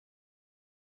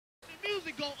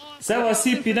Szevasz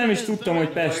Hippi, nem is tudtam, hogy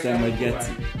Pesten vagy,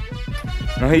 geci.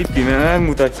 Na Hippi,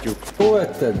 megmutatjuk. Hol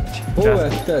vetted? Hol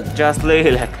vetted? Just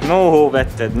lélek. No, hol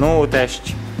vetted, no test.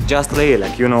 Just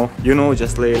lélek, you know,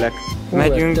 just lélek.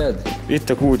 Megyünk. Vetted? Itt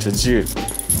a kulcsot, zsír.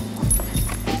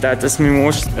 Tehát ezt mi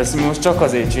most csak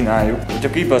azért csináljuk, hogy a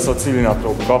kibaszott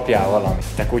szülinapról kapjál valamit.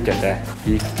 Te kutya, te.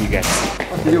 Hippi, geci.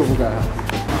 Jó fogál.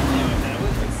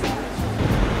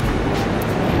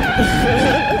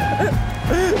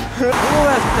 Hol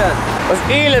vetted? Az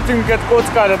életünket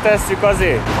kockára tesszük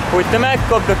azért, hogy te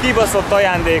megkapd a kibaszott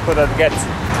ajándékodat, geci.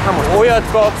 Olyat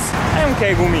kapsz, nem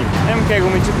kell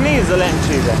gumi, csak nézz a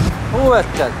lencsébe. Hol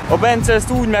vetted? A Bence ezt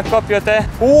úgy megkapja, te.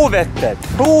 Hol vetted?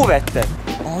 Hol vetted?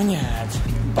 Anyád,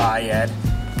 Bayer.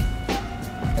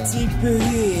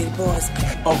 Cipőhér, bazd.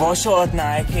 A vasalt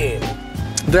Nike-hér.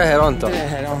 Dreher Anta.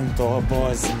 Dreher Anta,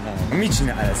 bazd meg. Mit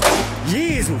csinál ez?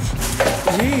 Jézus!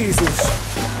 Jézus!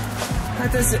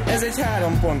 Hát ez egy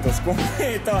 3 pontos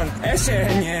konkrétan.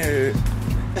 Esernyő.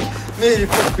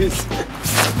 Miért popis?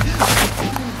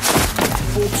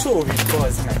 Popsóvit,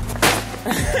 bazd meg.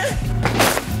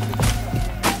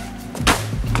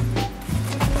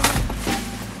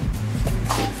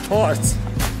 Harc!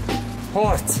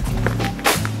 Harc!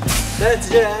 Lehet,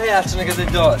 gyere, eljátszol neked egy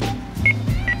dalt.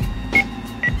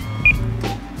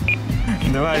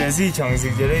 De várj, ez így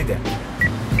hangzik, gyere ide.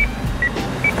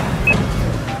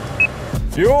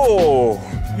 Jó!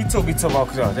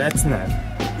 Icobica-bakra,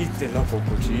 recner. Itt egy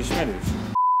lakókocsi, ismerős?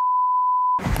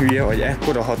 Hülye vagy,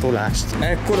 ekkora hatolást.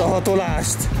 Ekkora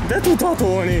hatolást! De tud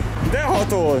hatolni! De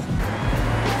hatol!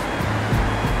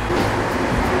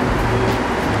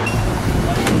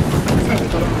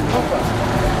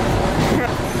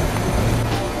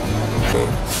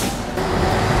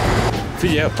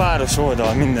 Figyelj, a páros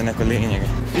oldal mindennek a lényege.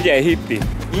 Figyelj, Hippi!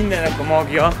 Mindennek a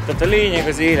magja, tehát a lényeg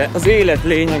az élet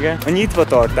lényege, a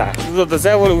nyitvatartás. Tudod, az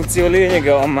evolúció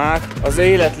lényege a mák, az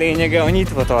élet lényege a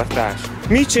nyitvatartás.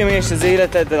 Mit sem érsz az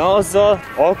életeddel azzal,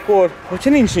 akkor, hogyha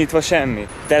nincs nyitva semmi?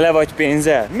 Tele vagy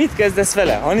pénzzel? Mit kezdesz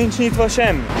vele, ha nincs nyitva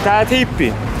semmi? Tehát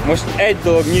Hippi, most egy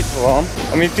dolog nyitva van,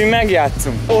 amit mi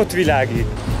megjátszunk, ott világít.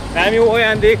 Nem jó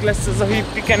ajándék lesz az a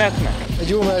Hippi kenetnek? Egy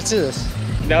jó Mercedes?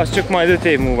 De az csak majd 5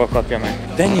 év múlva kapja meg.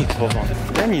 De nyitva van,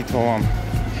 de nyitva van.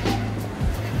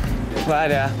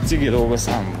 Várjál, cigi lóg a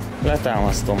számba.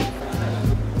 Letámasztom.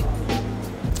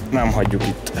 Nem hagyjuk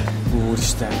itt.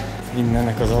 Úristen,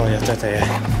 mindennek az alja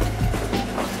teteje.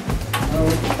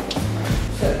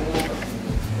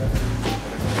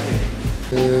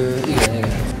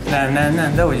 Igen.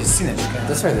 Nem, de hogy is színes kell.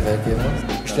 De ezt megdevel kéne.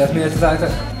 És lehet miért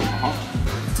találtak?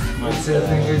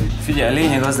 Figyelj, a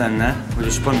lényeg az lenne, hogy a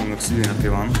Spanunknak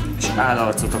szülinapja van, és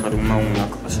állarcot akarunk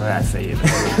magunknak a saját fejébe.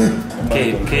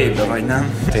 Képbe vagy,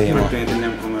 nem? Téma.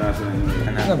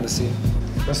 Nem beszél.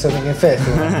 Azt szeretnék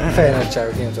én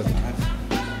fejnagyságot nyújtani.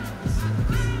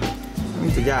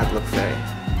 Mint egy átlag fej.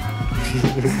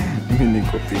 Mindig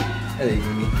kopi. Elég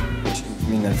mini.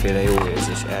 Mindenféle jó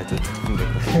érzés eltűnt.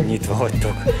 Nyitva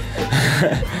hagytok.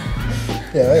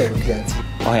 Ja, jó 9.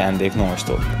 Ajándék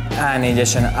non-stop.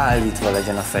 A4-esen állítva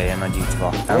legyen a feje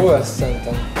nagyítva. Ó, azt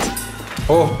szerintem.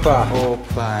 Hoppá!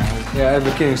 Hoppá! Ja,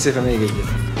 ebből kérünk szépen még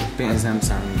egyet. Pénz nem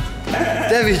számít.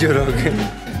 Te vigyorog!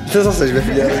 Te az azt is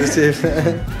befigyelni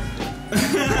szépen.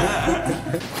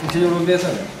 Úgyhogy jól fogja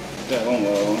ezen? De van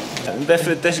valahol.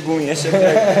 Befőttes gumi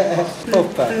esetleg.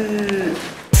 Hoppá!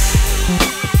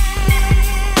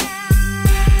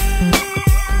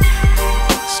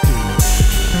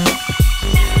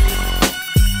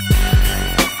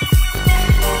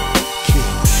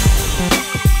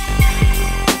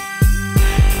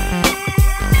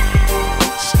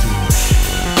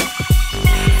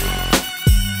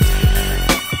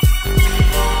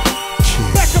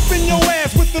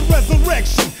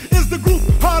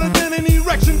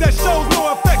 That shows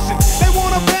no affection. They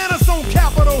wanna ban us on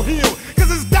Capitol Hill, cause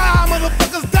it's die,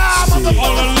 motherfuckers, die, motherfuckers.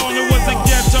 All along it was a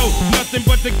ghetto, nothing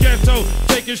but the ghetto.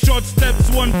 Taking short steps,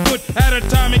 1 foot at a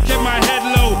time, and kept my head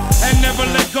low and never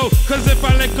let go. Cause if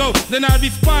I let go, then I'll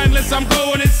be spineless. I'm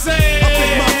going insane. I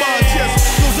think my mind just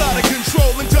goes out of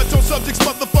control and touch on subjects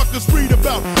motherfuckers read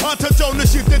about. I touch on the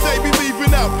shit that they be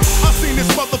leaving out. I seen this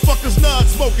motherfuckers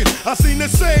non-smoking. I seen the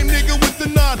same nigga with the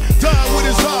 9 dying with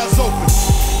his eyes open.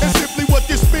 And simply what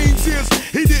this means is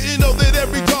he didn't know that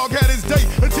every dog had his day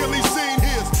until he seen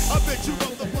his. I bet you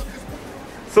motherfuckers.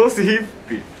 Szószi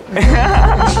Hippi.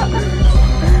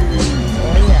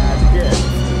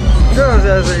 De az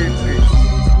ez a Hippi.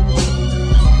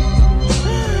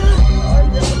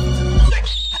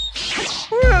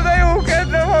 Hú, de jó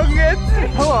kedve van,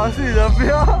 geci. Hova a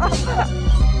színapja?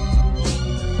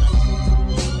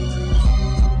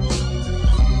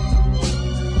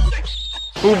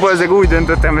 Hú, bazzeg, úgy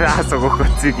döntöttem, rászokok a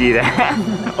cigire.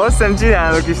 Azt hiszem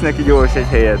csinálok is neki gyors egy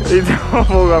helyet. Itt a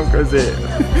fogam közé.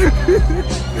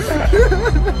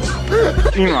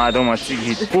 Imádom a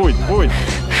cigit. Fújj.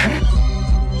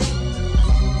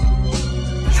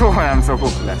 Soha nem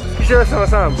szokok le. Kis összem a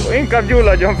szemem, inkább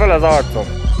gyulladjon fel az arcom.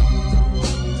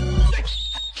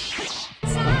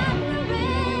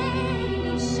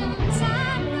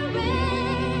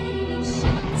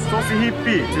 Szoszi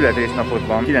hippi! Születésnapod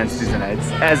van,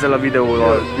 9-11. Ezzel a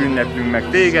videóval ünneplünk meg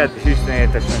téged, és Isten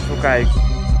éltessen sokáig.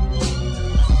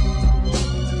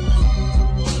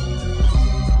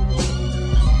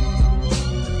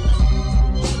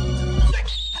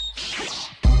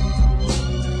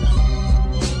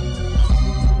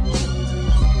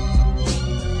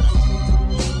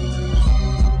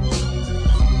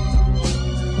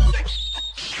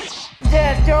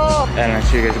 Gyertyó!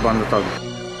 Ellenséges bandatag.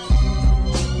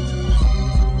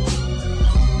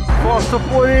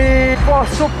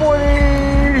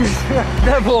 Passzopolis!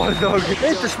 De boldog!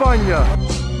 Itt a spanja!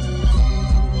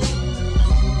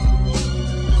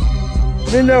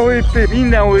 Mindenhol hippi!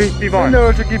 Mindenhol hippi van!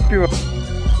 Mindenhol csak hippi van!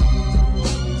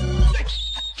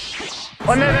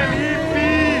 A nevem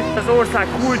hippi! Az ország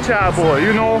kulcsából,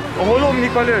 you know? A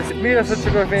holomnika lösz! Mi lesz, hogy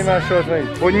csak a fény másolt van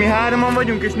itt? Hogy mi hárman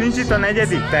vagyunk és nincs itt a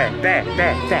negyedik?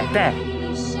 Te!